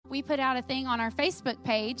we put out a thing on our Facebook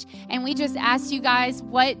page, and we just asked you guys,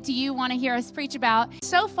 what do you want to hear us preach about?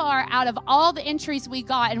 So far, out of all the entries we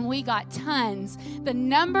got, and we got tons, the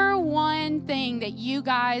number one thing that you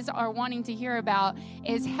guys are wanting to hear about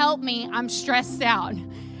is help me, I'm stressed out.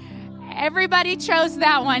 Everybody chose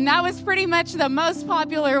that one. That was pretty much the most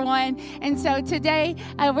popular one. And so today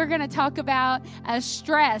we're going to talk about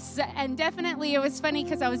stress. And definitely it was funny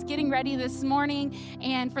because I was getting ready this morning.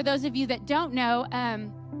 And for those of you that don't know,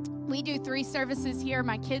 we do 3 services here.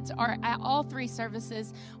 My kids are at all 3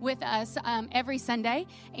 services with us every Sunday,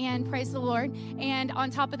 and praise the Lord. And on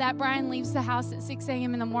top of that, Brian leaves the house at 6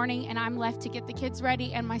 a.m. in the morning, and I'm left to get the kids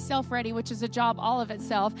ready and myself ready, which is a job all of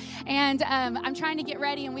itself. And I'm trying to get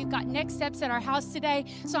ready, and we've got next steps at our house today,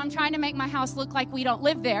 so I'm trying to make my house look like we don't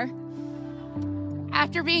live there.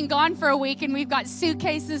 After being gone for a week, and we've got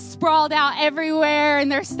suitcases sprawled out everywhere and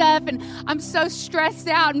their stuff, and I'm so stressed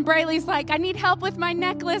out, and Braylee's like, I need help with my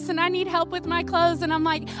necklace, and I need help with my clothes, and I'm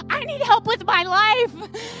like, I need help with my life.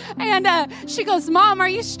 And she goes, Mom, are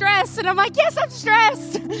you stressed? And I'm like, yes, I'm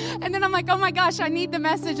stressed. And then I'm like, oh my gosh, I need the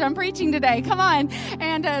message I'm preaching today. Come on.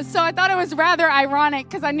 And so I thought it was rather ironic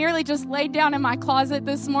because I nearly just laid down in my closet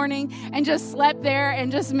this morning and just slept there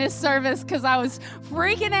and just missed service because I was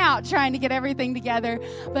freaking out trying to get everything together.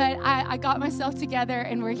 But I got myself together,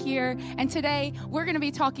 and we're here. And today we're going to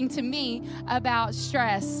be talking to me about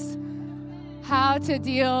stress, how to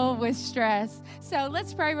deal with stress. So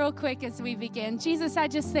let's pray real quick as we begin. Jesus, I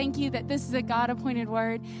just thank you that this is a God-appointed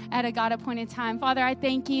word at a God-appointed time. Father, I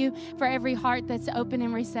thank you for every heart that's open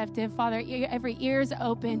and receptive. Father, every ear is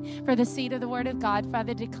open for the seed of the word of God.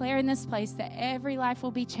 Father, declare in this place that every life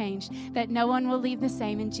will be changed, that no one will leave the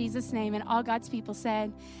same. In Jesus' name, and all God's people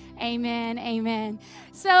said, amen, amen.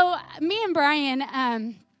 So me and Brian,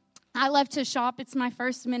 I love to shop. It's my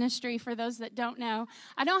first ministry, for those that don't know.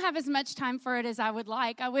 I don't have as much time for it as I would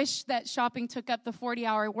like. I wish that shopping took up the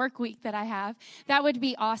 40-hour work week that I have. That would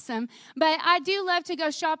be awesome. But I do love to go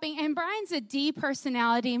shopping, and Brian's a D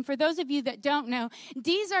personality. And for those of you that don't know,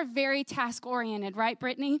 Ds are very task-oriented, right,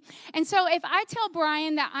 Brittany? And so if I tell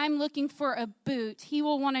Brian that I'm looking for a boot, he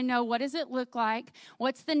will want to know, what does it look like?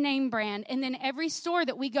 What's the name brand? And then every store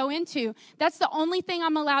that we go into, that's the only thing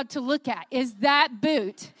I'm allowed to look at, is that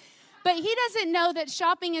boot. But he doesn't know that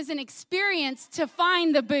shopping is an experience to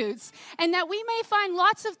find the boots, and that we may find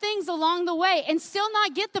lots of things along the way and still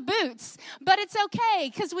not get the boots. But it's okay,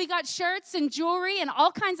 because we got shirts and jewelry and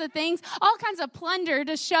all kinds of things, all kinds of plunder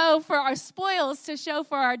to show for our spoils, to show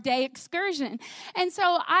for our day excursion. And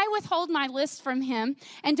so I withhold my list from him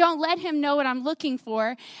and don't let him know what I'm looking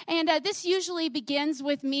for. And this usually begins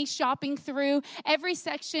with me shopping through every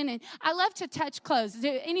section. And I love to touch clothes.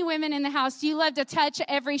 Do any women in the house, do you love to touch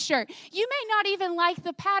every shirt? You may not even like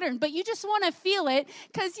the pattern, but you just want to feel it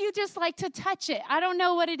because you just like to touch it. I don't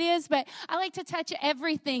know what it is, but I like to touch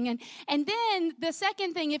everything. And then the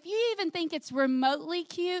second thing, if you even think it's remotely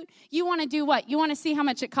cute, you want to do what? You want to see how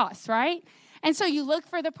much it costs, right? And so you look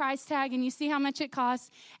for the price tag and you see how much it costs.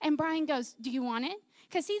 And Brian goes, do you want it?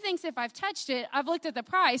 Because he thinks if I've touched it, I've looked at the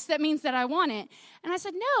price, that means that I want it. And I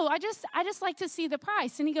said, no, I just like to see the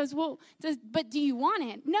price. And he goes, well, but do you want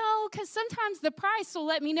it? No, because sometimes the price will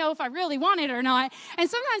let me know if I really want it or not. And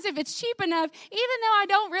sometimes if it's cheap enough, even though I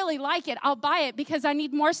don't really like it, I'll buy it because I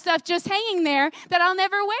need more stuff just hanging there that I'll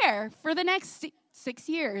never wear for the next 6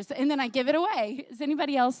 years, and then I give it away. Is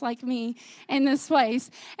anybody else like me in this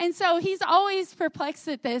place? And so he's always perplexed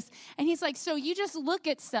at this, and he's like, so you just look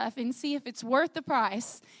at stuff and see if it's worth the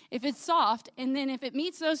price, if it's soft, and then if it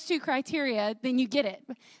meets those 2 criteria, then you get it.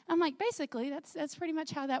 I'm like, basically, that's pretty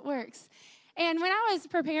much how that works. And when I was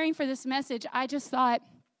preparing for this message, I just thought,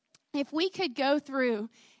 if we could go through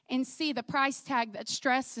and see the price tag that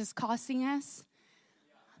stress is costing us,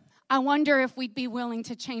 I wonder if we'd be willing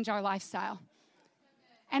to change our lifestyle.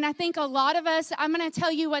 And I think a lot of us, I'm going to tell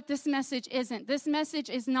you what this message isn't. This message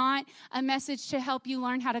is not a message to help you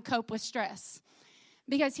learn how to cope with stress.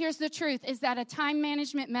 Because here's the truth, is that a time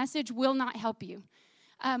management message will not help you.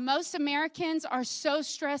 Most Americans are so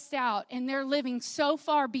stressed out, and they're living so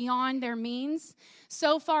far beyond their means,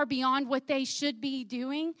 so far beyond what they should be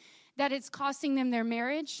doing, that it's costing them their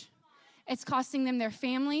marriage. It's costing them their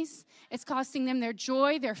families. It's costing them their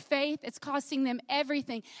joy, their faith. It's costing them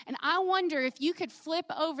everything. And I wonder if you could flip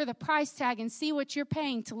over the price tag and see what you're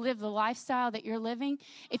paying to live the lifestyle that you're living,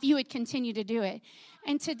 if you would continue to do it.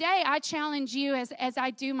 And today I challenge you, as I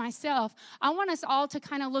do myself, I want us all to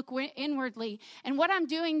kind of look inwardly. And what I'm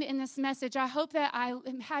doing in this message, I hope that I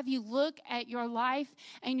have you look at your life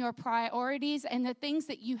and your priorities and the things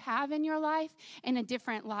that you have in your life in a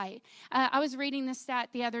different light. I was reading this stat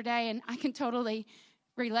the other day, and I can totally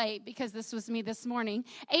relate because this was me this morning.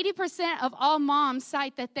 80% of all moms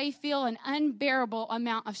cite that they feel an unbearable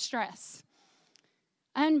amount of stress.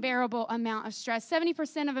 Unbearable amount of stress.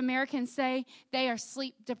 70% of Americans say they are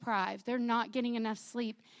sleep deprived. They're not getting enough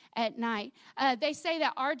sleep at night. They say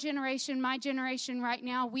that our generation, my generation right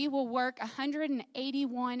now, we will work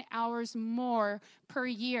 181 hours more per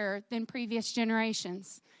year than previous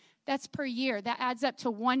generations. That's per year. That adds up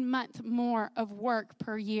to 1 month more of work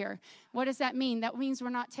per year. What does that mean? That means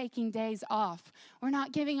we're not taking days off. We're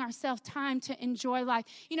not giving ourselves time to enjoy life.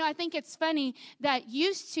 You know, I think it's funny that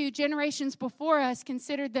used to generations before us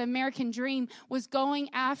considered the American dream was going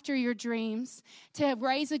after your dreams, to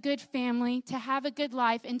raise a good family, to have a good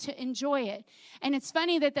life, and to enjoy it. And it's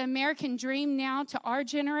funny that the American dream now to our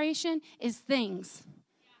generation is things.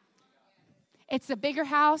 It's a bigger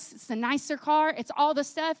house, it's a nicer car, it's all the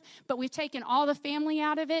stuff, but we've taken all the family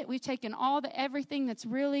out of it. We've taken all the everything that's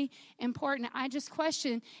really important. I just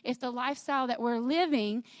question if the lifestyle that we're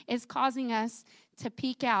living is causing us to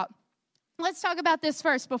peak out. Let's talk about this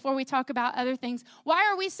first before we talk about other things. Why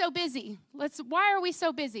are we so busy? Why are we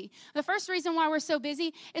so busy? The first reason why we're so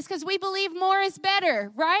busy is because we believe more is better,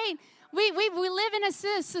 right? We live in a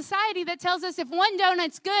society that tells us if one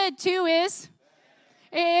donut's good, two is.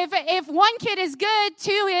 If one kid is good,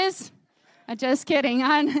 two is, just kidding,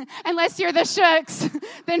 unless you're the Shooks,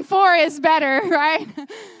 then four is better, right?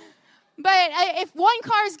 But if one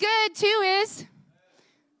car is good, two is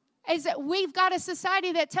we've got a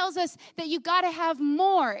society that tells us that you've got to have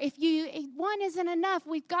more. If one isn't enough,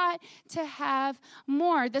 we've got to have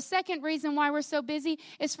more. The second reason why we're so busy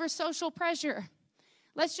is for social pressure.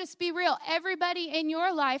 Let's just be real. Everybody in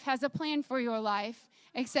your life has a plan for your life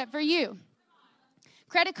except for you.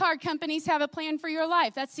 Credit card companies have a plan for your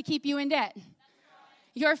life. That's to keep you in debt.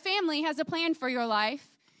 Your family has a plan for your life.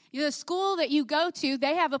 The school that you go to,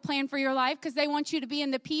 they have a plan for your life because they want you to be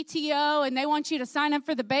in the PTO and they want you to sign up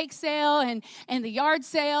for the bake sale and the yard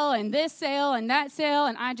sale and this sale and that sale.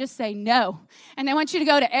 And I just say no. And they want you to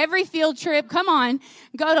go to every field trip. Come on,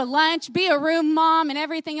 go to lunch, be a room mom and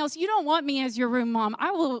everything else. You don't want me as your room mom.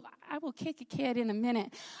 I will kick a kid in a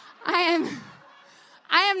minute.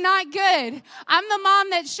 I am not good. I'm the mom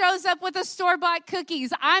that shows up with the store-bought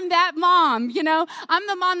cookies. I'm that mom, you know. I'm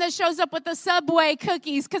the mom that shows up with the Subway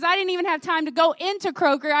cookies because I didn't even have time to go into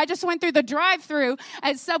Kroger. I just went through the drive-thru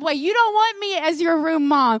at Subway. You don't want me as your room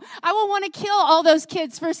mom. I will want to kill all those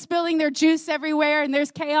kids for spilling their juice everywhere and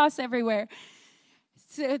there's chaos everywhere.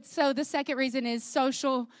 So the second reason is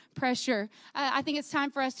social pressure. I think it's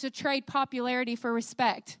time for us to trade popularity for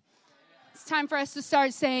respect. It's time for us to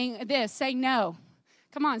start saying this, say no.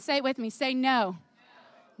 Come on, say it with me. Say no.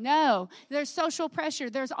 No. There's social pressure.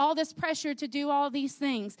 There's all this pressure to do all these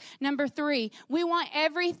things. Number 3, we want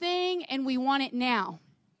everything and we want it now.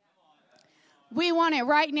 We want it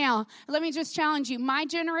right now. Let me just challenge you. My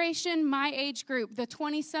generation, my age group, the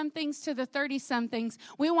 20-somethings to the 30-somethings,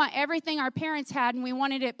 we want everything our parents had and we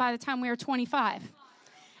wanted it by the time we were 25.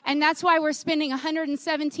 And that's why we're spending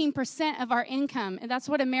 117% of our income. And that's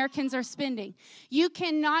what Americans are spending. You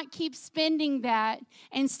cannot keep spending that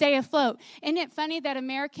and stay afloat. Isn't it funny that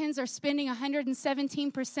Americans are spending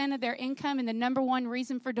 117% of their income and the number one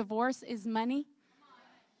reason for divorce is money?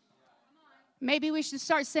 Maybe we should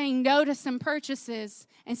start saying no to some purchases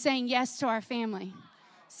and saying yes to our family.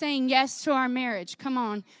 Saying yes to our marriage. Come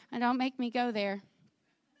on, and don't make me go there.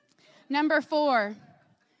 Number 4.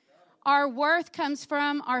 Our worth comes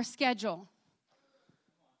from our schedule.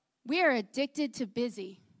 We are addicted to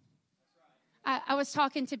busy. I was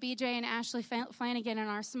talking to BJ and Ashley Flanagan in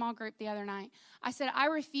our small group the other night. I said, I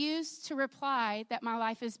refuse to reply that my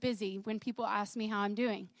life is busy when people ask me how I'm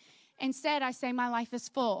doing. Instead, I say my life is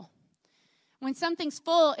full. When something's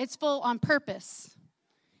full, it's full on purpose.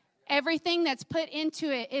 Everything that's put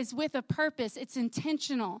into it is with a purpose. It's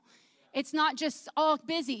intentional. It's not just all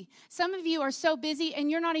busy. Some of you are so busy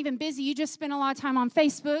and you're not even busy. You just spend a lot of time on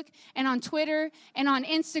Facebook and on Twitter and on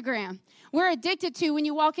Instagram. We're addicted to when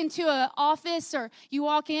you walk into an office or you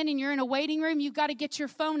walk in and you're in a waiting room, you've got to get your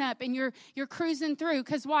phone up and you're cruising through.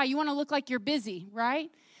 Because why? You want to look like you're busy,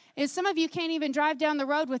 right? And some of you can't even drive down the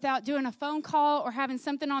road without doing a phone call or having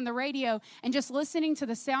something on the radio and just listening to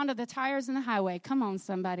the sound of the tires in the highway. Come on,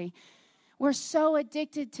 somebody. We're so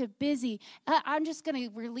addicted to busy. I'm just going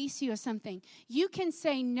to release you of something. You can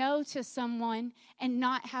say no to someone and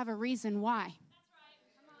not have a reason why. That's right.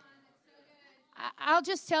 Come on. That's so good. I'll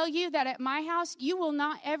just tell you that at my house, you will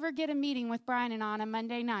not ever get a meeting with Brian and I on a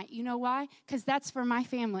Monday night. You know why? Because that's for my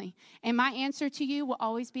family. And my answer to you will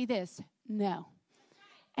always be this: no.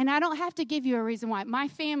 And I don't have to give you a reason why. My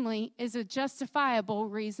family is a justifiable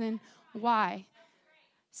reason why.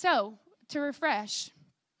 So, to refresh,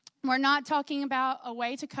 We're not talking about a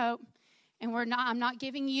way to cope. And I'm not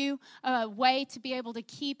giving you a way to be able to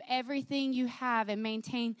keep everything you have and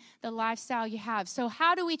maintain the lifestyle you have. So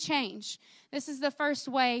how do we change? This is the first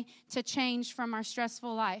way to change from our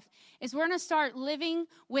stressful life, is we're going to start living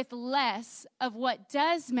with less of what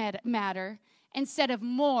does matter instead of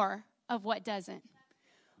more of what doesn't.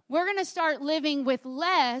 We're going to start living with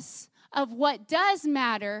less of what does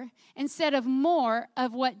matter instead of more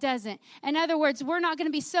of what doesn't. In other words, we're not going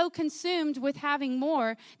to be so consumed with having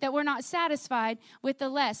more that we're not satisfied with the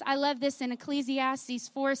less. I love this in Ecclesiastes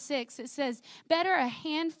 4:6. It says, better a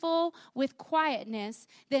handful with quietness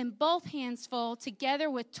than both hands full together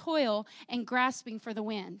with toil and grasping for the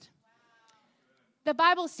wind. The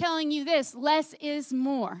Bible's telling you this, less is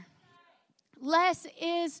more. Less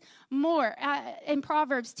is more. In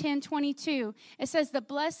Proverbs 10:22, it says, the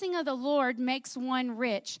blessing of the Lord makes one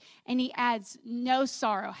rich, and he adds no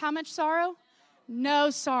sorrow. How much sorrow?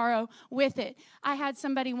 No sorrow with it. I had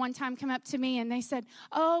somebody one time come up to me, and they said,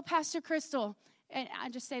 oh, Pastor Crystal, and I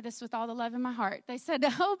just say this with all the love in my heart. They said,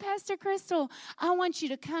 oh, Pastor Crystal, I want you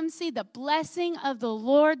to come see the blessing of the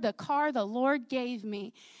Lord, the car the Lord gave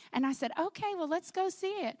me. And I said, okay, well, let's go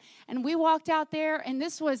see it. And we walked out there, and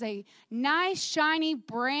this was a nice, shiny,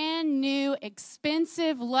 brand new,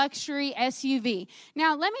 expensive luxury SUV.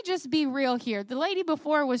 Now, let me just be real here. The lady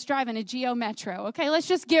before was driving a Geo Metro, okay? Let's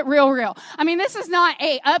just get real. I mean, this is not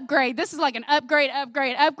a upgrade. This is like an upgrade. I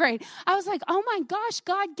was like, oh, my gosh,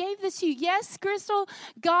 God gave this to you. Yes, Crystal,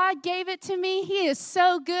 God gave it to me. He is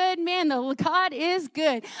so good. Man, God is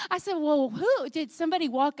good. I said, well, did somebody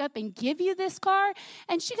walk up and give you this car?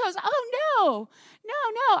 And she goes, oh,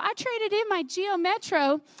 no, I traded in my Geo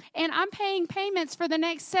Metro, and I'm paying payments for the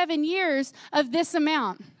next 7 years of this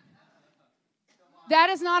amount. That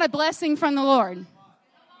is not a blessing from the Lord.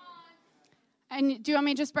 And do you want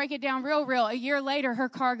me to just break it down real? A year later, her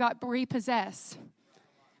car got repossessed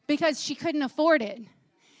because she couldn't afford it.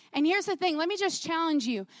 And here's the thing. Let me just challenge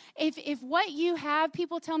you. If what you have,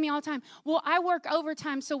 people tell me all the time, well, I work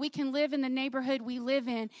overtime so we can live in the neighborhood we live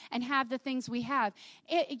in and have the things we have.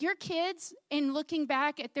 Your kids, in looking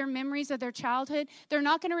back at their memories of their childhood, they're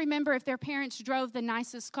not going to remember if their parents drove the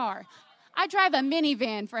nicest car. I drive a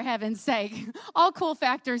minivan, for heaven's sake. All cool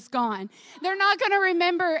factors gone. They're not going to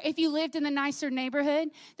remember if you lived in the nicer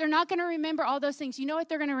neighborhood. They're not going to remember all those things. You know what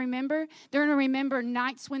they're going to remember? They're going to remember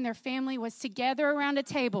nights when their family was together around a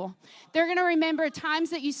table. They're going to remember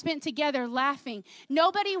times that you spent together laughing.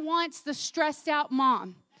 Nobody wants the stressed out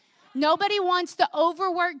mom. Nobody wants the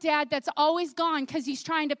overworked dad that's always gone because he's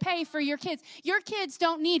trying to pay for your kids. Your kids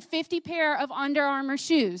don't need 50 pair of Under Armour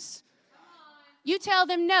shoes. You tell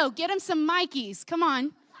them no. Get them some Mikeys. Come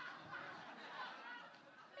on.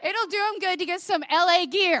 It'll do them good to get some LA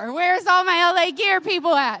gear. Where's all my LA gear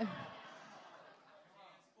people at?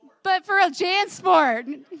 But for real,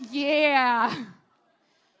 JanSport. Yeah.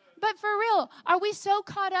 But for real, are we so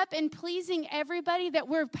caught up in pleasing everybody that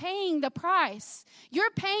we're paying the price? You're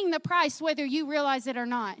paying the price whether you realize it or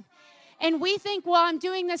not. And we think, well, I'm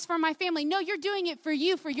doing this for my family. No, you're doing it for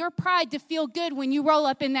you, for your pride to feel good when you roll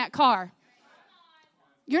up in that car.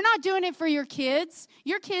 You're not doing it for your kids.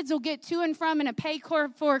 Your kids will get to and from in a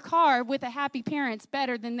paid-for car with a happy parents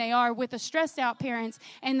better than they are with a stressed-out parents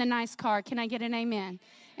and the nice car. Can I get an amen?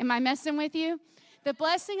 Am I messing with you? The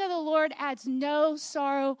blessing of the Lord adds no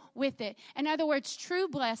sorrow with it. In other words, true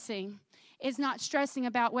blessing is not stressing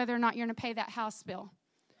about whether or not you're going to pay that house bill.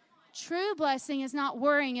 True blessing is not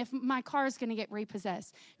worrying if my car is going to get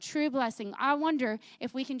repossessed. True blessing. I wonder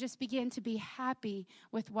if we can just begin to be happy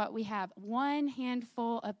with what we have. One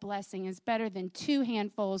handful of blessing is better than 2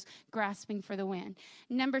 handfuls grasping for the wind.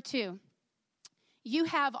 Number 2, you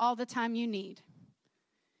have all the time you need.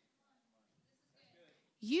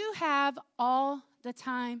 You have all the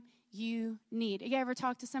time you need. You ever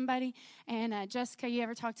talk to somebody, and Jessica, you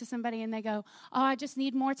ever talk to somebody and they go, oh, I just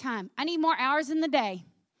need more time. I need more hours in the day.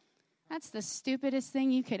 That's the stupidest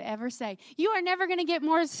thing you could ever say. You are never going to get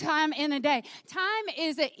more time in a day. Time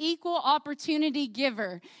is an equal opportunity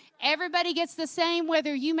giver. Everybody gets the same,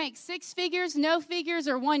 whether you make 6 figures, no figures,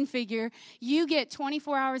 or 1 figure, you get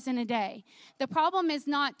 24 hours in a day. The problem is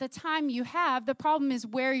not the time you have. The problem is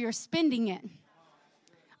where you're spending it.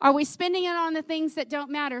 Are we spending it on the things that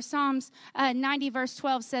don't matter? Psalms 90 verse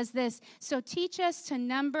 12 says this, so teach us to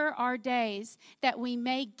number our days that we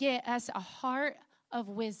may get us a heart of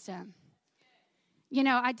wisdom. You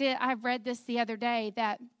know, I read this the other day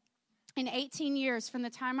that in 18 years from the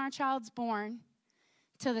time our child's born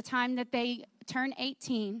to the time that they turn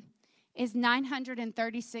 18 is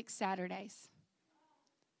 936 Saturdays.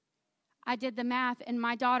 I did the math, and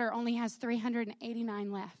my daughter only has 389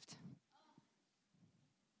 left.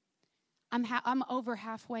 I'm over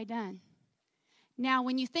halfway done. Now,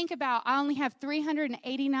 when you think about, I only have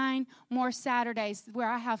 389 more Saturdays where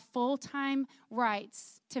I have full-time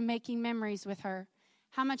rights to making memories with her.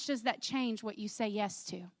 How much does that change what you say yes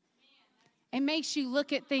to? It makes you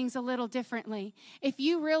look at things a little differently. If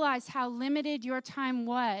you realize how limited your time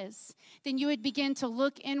was, then you would begin to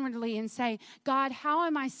look inwardly and say, God, how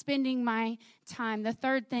am I spending my time? The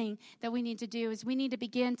third thing that we need to do is we need to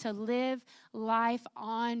begin to live life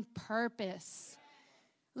on purpose.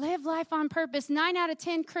 Live life on purpose. 9 out of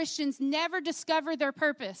 10 Christians never discover their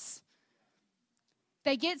purpose.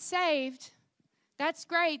 They get saved. That's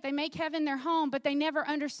great. They make heaven their home, but they never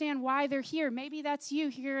understand why they're here. Maybe that's you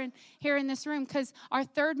here in this room, because our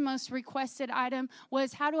third most requested item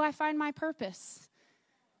was, how do I find my purpose?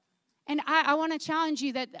 And I want to challenge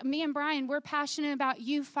you that me and Brian, we're passionate about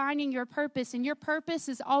you finding your purpose. And your purpose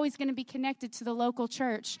is always going to be connected to the local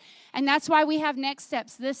church. And that's why we have Next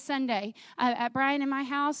Steps this Sunday at Brian and my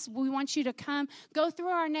house. We want you to come, go through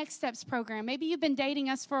our Next Steps program. Maybe you've been dating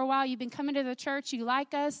us for a while. You've been coming to the church. You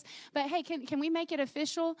like us. But, hey, can we make it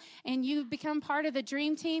official and you become part of the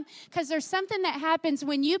dream team? Because there's something that happens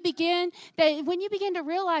when you begin to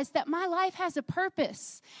realize that my life has a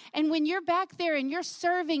purpose. And when you're back there and you're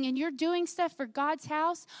serving and you're doing stuff for God's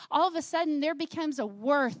house, all of a sudden there becomes a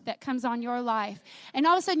worth that comes on your life. And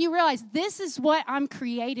all of a sudden you realize, this is what I'm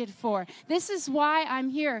created for. This is why I'm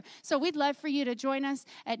here. So we'd love for you to join us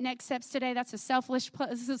at Next Steps today. That's a selfless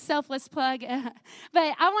plug.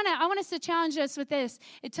 But I want us to challenge us with this.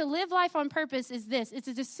 To live life on purpose is this. It's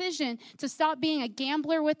a decision to stop being a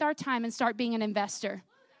gambler with our time and start being an investor.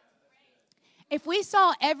 If we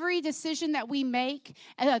saw every decision that we make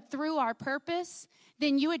through our purpose,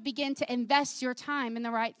 then you would begin to invest your time in the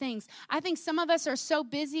right things. I think some of us are so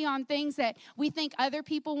busy on things that we think other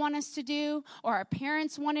people want us to do, or our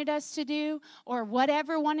parents wanted us to do, or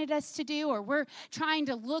whatever wanted us to do, or we're trying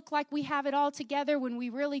to look like we have it all together when we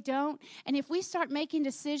really don't. And if we start making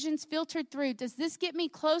decisions filtered through, does this get me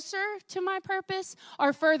closer to my purpose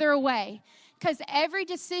or further away? Because every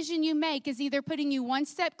decision you make is either putting you one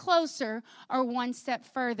step closer or one step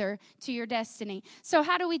further to your destiny. So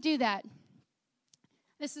how do we do that?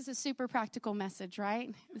 This is a super practical message,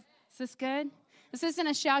 right? Is this good? This isn't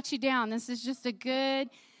a shout you down. This is just a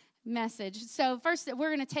good message. So first,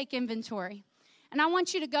 we're going to take inventory. And I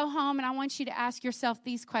want you to go home and I want you to ask yourself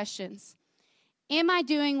these questions. Am I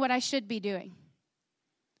doing what I should be doing?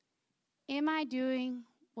 Am I doing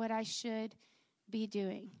what I should be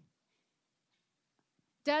doing?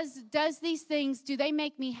 Does these things, do they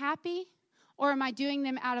make me happy, or am I doing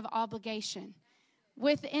them out of obligation?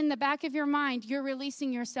 Within the back of your mind, you're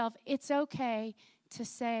releasing yourself. It's okay to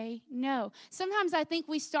say no. Sometimes I think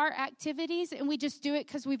we start activities and we just do it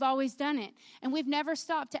because we've always done it. And we've never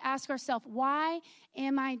stopped to ask ourselves, why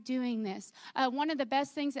am I doing this? One of the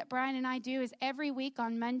best things that Brian and I do is every week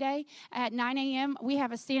on Monday at 9 a.m., we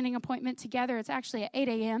have a standing appointment together. It's actually at 8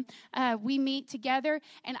 a.m. We meet together,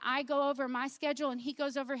 and I go over my schedule, and he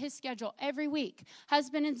goes over his schedule every week.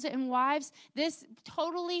 Husbands and wives, this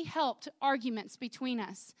totally helped arguments between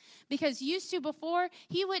us. Because used to before,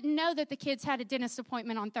 he wouldn't know that the kids had a dentist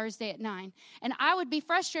appointment on Thursday at 9. And I would be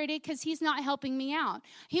frustrated because he's not helping me out.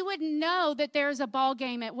 He wouldn't know that there's a ball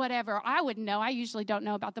game at whatever. I wouldn't know. I usually don't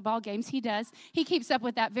know about the ball games. He does. He keeps up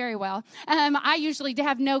with that very well. I usually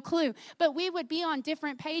have no clue. But we would be on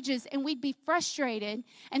different pages and we'd be frustrated.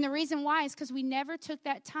 And the reason why is because we never took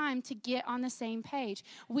that time to get on the same page.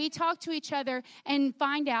 We talk to each other and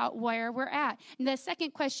find out where we're at. And the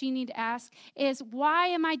second question you need to ask is, why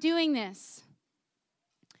am I doing this?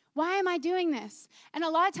 Why am I doing this? And a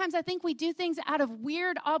lot of times I think we do things out of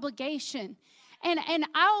weird obligation. And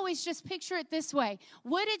I always just picture it this way.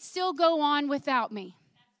 Would it still go on without me?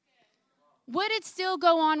 Would it still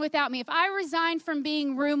go on without me? If I resigned from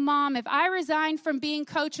being room mom, if I resigned from being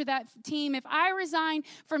coach of that team, if I resigned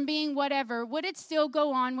from being whatever, would it still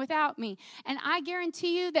go on without me? And I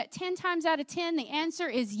guarantee you that 10 times out of 10, the answer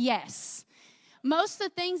is yes. Most of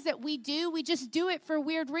the things that we do, we just do it for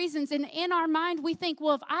weird reasons. And in our mind, we think,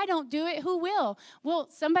 well, if I don't do it, who will? Well,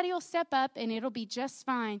 somebody will step up and it'll be just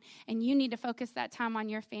fine. And you need to focus that time on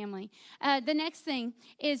your family. The next thing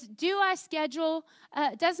is, does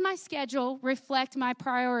my schedule reflect my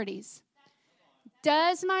priorities?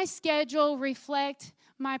 Does my schedule reflect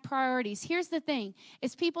my priorities? Here's the thing,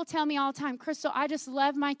 is people tell me all the time, Crystal, I just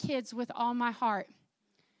love my kids with all my heart.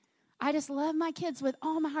 I just love my kids with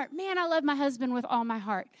all my heart. Man, I love my husband with all my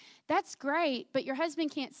heart. That's great, but your husband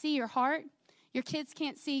can't see your heart. Your kids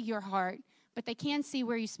can't see your heart, but they can see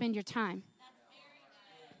where you spend your time.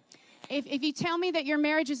 If you tell me that your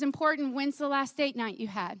marriage is important, when's the last date night you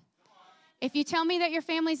had? If you tell me that your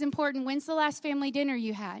family's important, when's the last family dinner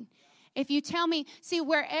you had? If you tell me, see,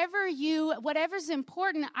 whatever's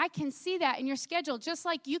important, I can see that in your schedule, just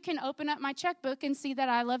like you can open up my checkbook and see that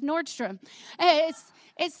I love Nordstrom.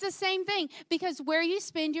 It's the same thing, because where you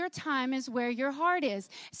spend your time is where your heart is.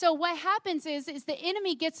 So what happens is the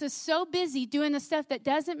enemy gets us so busy doing the stuff that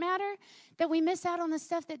doesn't matter that we miss out on the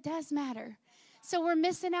stuff that does matter. So we're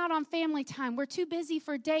missing out on family time. We're too busy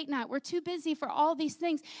for date night. We're too busy for all these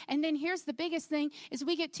things. And then here's the biggest thing is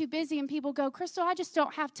we get too busy and people go, Crystal, I just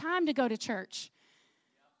don't have time to go to church.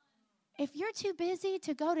 If you're too busy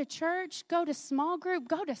to go to church, go to small group,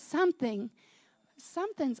 go to something,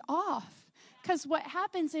 something's off. Because what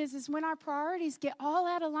happens is when our priorities get all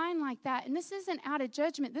out of line like that, and this isn't out of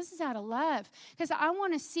judgment, this is out of love. Because I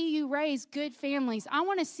want to see you raise good families. I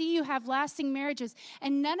want to see you have lasting marriages.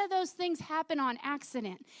 And none of those things happen on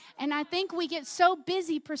accident. And I think we get so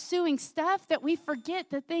busy pursuing stuff that we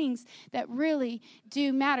forget the things that really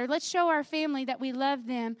do matter. Let's show our family that we love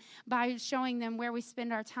them by showing them where we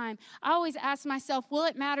spend our time. I always ask myself, will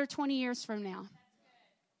it matter 20 years from now?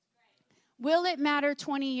 Will it matter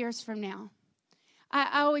 20 years from now?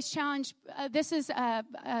 I always challenge, this is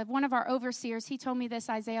one of our overseers. He told me this,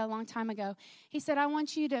 Isaiah, a long time ago. He said, I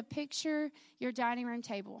want you to picture your dining room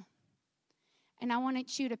table. And I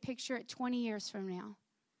want you to picture it 20 years from now.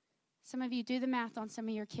 Some of you do the math on some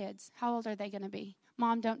of your kids. How old are they going to be?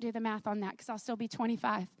 Mom, don't do the math on that because I'll still be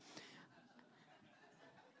 25.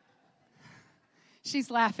 She's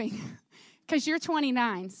laughing because you're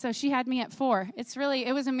 29. So she had me at 4.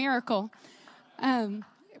 It was a miracle.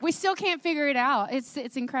 We still can't figure it out.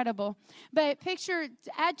 It's incredible. But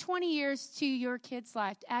add 20 years to your kid's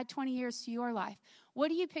life. Add 20 years to your life. What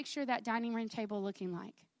do you picture that dining room table looking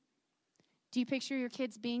like? Do you picture your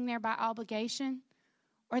kids being there by obligation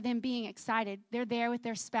or them being excited? They're there with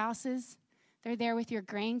their spouses. They're there with your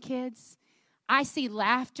grandkids. I see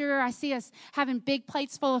laughter. I see us having big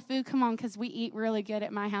plates full of food. Come on, because we eat really good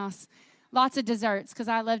at my house. Lots of desserts because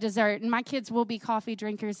I love dessert. And my kids will be coffee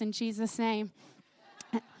drinkers in Jesus' name.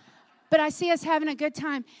 But I see us having a good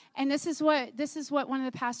time. And this is what one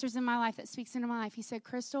of the pastors in my life that speaks into my life, he said,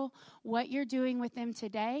 Crystal, what you're doing with them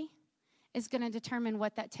today is going to determine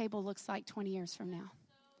what that table looks like 20 years from now.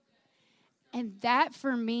 And that,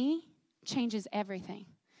 for me, changes everything.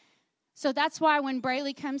 So that's why when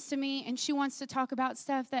Braylee comes to me and she wants to talk about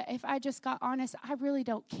stuff that if I just got honest, I really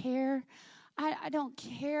don't care. I don't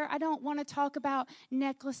care. I don't want to talk about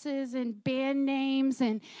necklaces and band names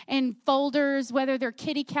and folders, whether they're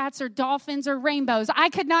kitty cats or dolphins or rainbows. I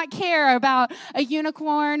could not care about a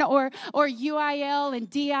unicorn or UIL and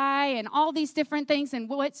DI and all these different things and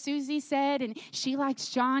what Susie said and she likes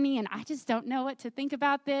Johnny and I just don't know what to think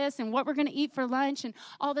about this and what we're going to eat for lunch and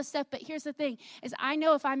all this stuff. But here's the thing is I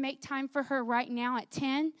know if I make time for her right now at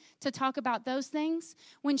 10 to talk about those things,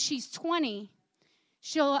 when she's 20,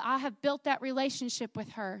 I have built that relationship with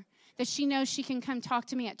her that she knows she can come talk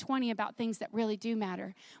to me at 20 about things that really do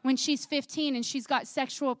matter. When she's 15 and she's got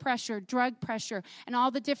sexual pressure, drug pressure, and all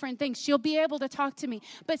the different things, she'll be able to talk to me.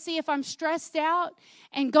 But see, if I'm stressed out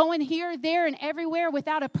and going here, there, and everywhere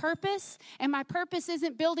without a purpose, and my purpose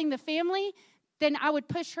isn't building the family, then I would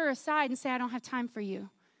push her aside and say, I don't have time for you.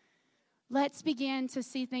 Let's begin to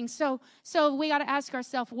see things. So we got to ask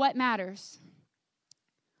ourselves, what matters?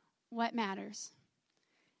 What matters?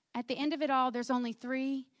 At the end of it all, there's only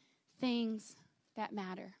 3 things that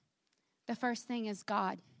matter. The first thing is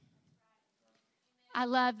God. I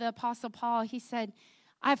love the Apostle Paul. He said,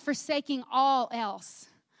 I've forsaken all else.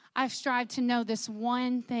 I've strived to know this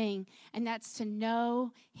one thing, and that's to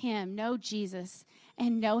know him, know Jesus,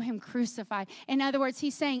 and know him crucified. In other words,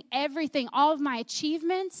 he's saying everything, all of my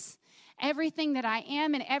achievements, everything that I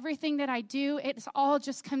am and everything that I do, it all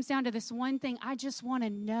just comes down to this one thing. I just want to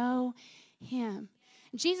know him.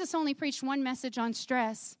 Jesus only preached one message on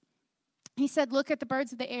stress. He said, look at the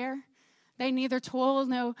birds of the air. They neither toil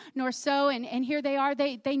nor sow, and here they are.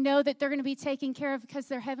 They know that they're going to be taken care of because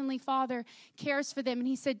their heavenly Father cares for them. And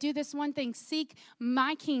he said, do this one thing. Seek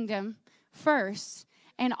my kingdom first,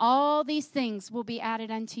 and all these things will be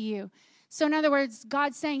added unto you. So in other words,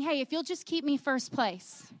 God's saying, hey, if you'll just keep me first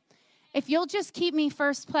place, if you'll just keep me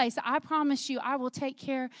first place, I promise you I will take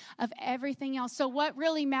care of everything else. So what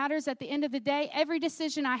really matters at the end of the day, every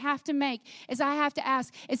decision I have to make is I have to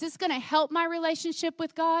ask, is this going to help my relationship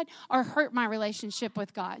with God or hurt my relationship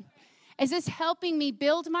with God? Is this helping me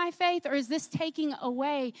build my faith, or is this taking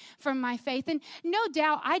away from my faith? And no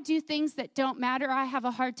doubt, I do things that don't matter. I have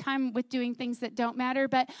a hard time with doing things that don't matter,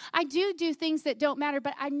 but I do things that don't matter,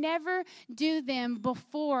 but I never do them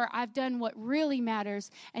before I've done what really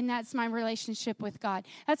matters, and that's my relationship with God.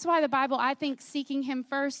 That's why the Bible, I think seeking Him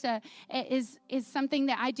first is something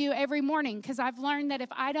that I do every morning, because I've learned that if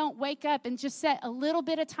I don't wake up and just set a little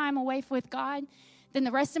bit of time away with God, then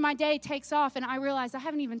the rest of my day takes off, and I realize I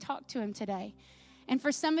haven't even talked to Him today. And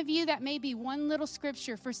for some of you, that may be one little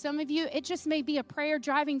scripture. For some of you, it just may be a prayer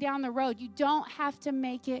driving down the road. You don't have to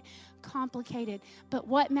make it complicated. But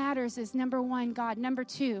what matters is, number one, God. Number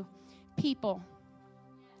two, people.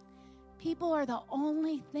 People are the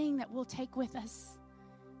only thing that we'll take with us.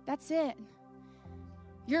 That's it.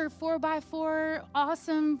 Your 4x4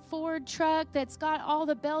 awesome Ford truck that's got all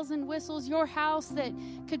the bells and whistles, your house that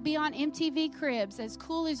could be on MTV Cribs, as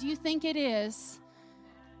cool as you think it is,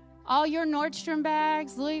 all your Nordstrom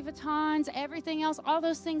bags, Louis Vuittons, everything else, all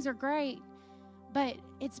those things are great, but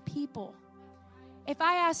it's people. If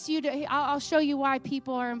I asked you to, I'll show you why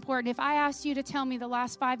people are important. If I asked you to tell me the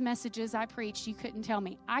last 5 messages I preached, you couldn't tell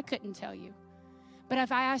me. I couldn't tell you. But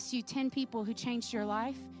if I asked you 10 people who changed your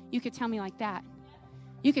life, you could tell me like that.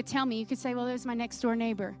 You could tell me, you could say, well, it was my next door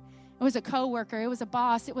neighbor. It was a coworker. It was a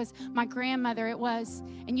boss. It was my grandmother. It was,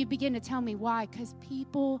 and you begin to tell me why, because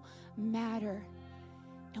people matter.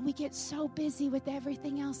 And we get so busy with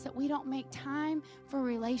everything else that we don't make time for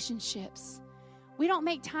relationships. We don't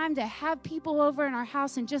make time to have people over in our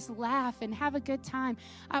house and just laugh and have a good time.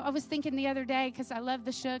 I was thinking the other day, because I love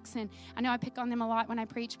the Shooks, and I know I pick on them a lot when I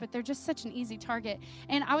preach, but they're just such an easy target.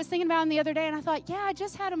 And I was thinking about them the other day, and I thought, yeah, I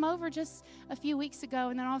just had them over just a few weeks ago.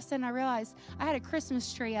 And then all of a sudden I realized I had a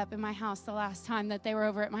Christmas tree up in my house the last time that they were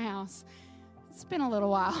over at my house. It's been a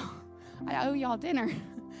little while. I owe y'all dinner.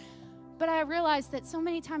 But I realized that so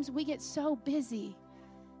many times we get so busy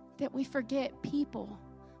that we forget people.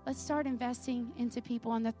 Let's start investing into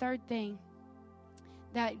people. And the third thing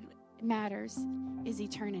that matters is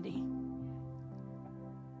eternity.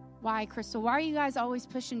 Why, Crystal? Why are you guys always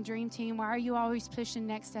pushing Dream Team? Why are you always pushing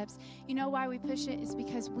Next Steps? You know why we push it? Is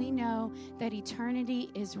because we know that eternity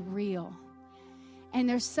is real. And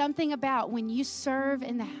there's something about when you serve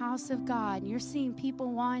in the house of God, and you're seeing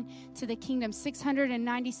people won to the kingdom,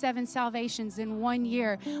 697 salvations in 1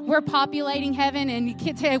 year. We're populating heaven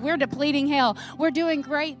and we're depleting hell. We're doing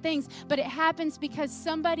great things, but it happens because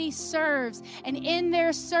somebody serves, and in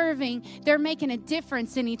their serving, they're making a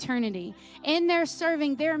difference in eternity. In their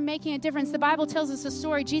serving, they're making a difference. The Bible tells us a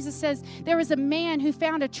story. Jesus says there was a man who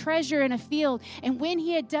found a treasure in a field, and when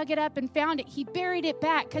he had dug it up and found it, he buried it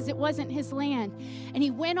back because it wasn't his land. And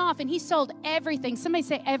he went off and he sold everything. Somebody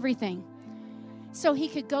say everything. So he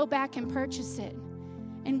could go back and purchase it.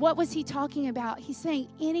 And what was he talking about? He's saying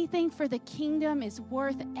anything for the kingdom is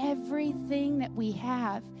worth everything that we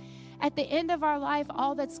have. At the end of our life,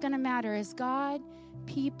 all that's going to matter is God,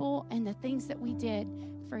 people, and the things that we did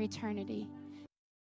for eternity.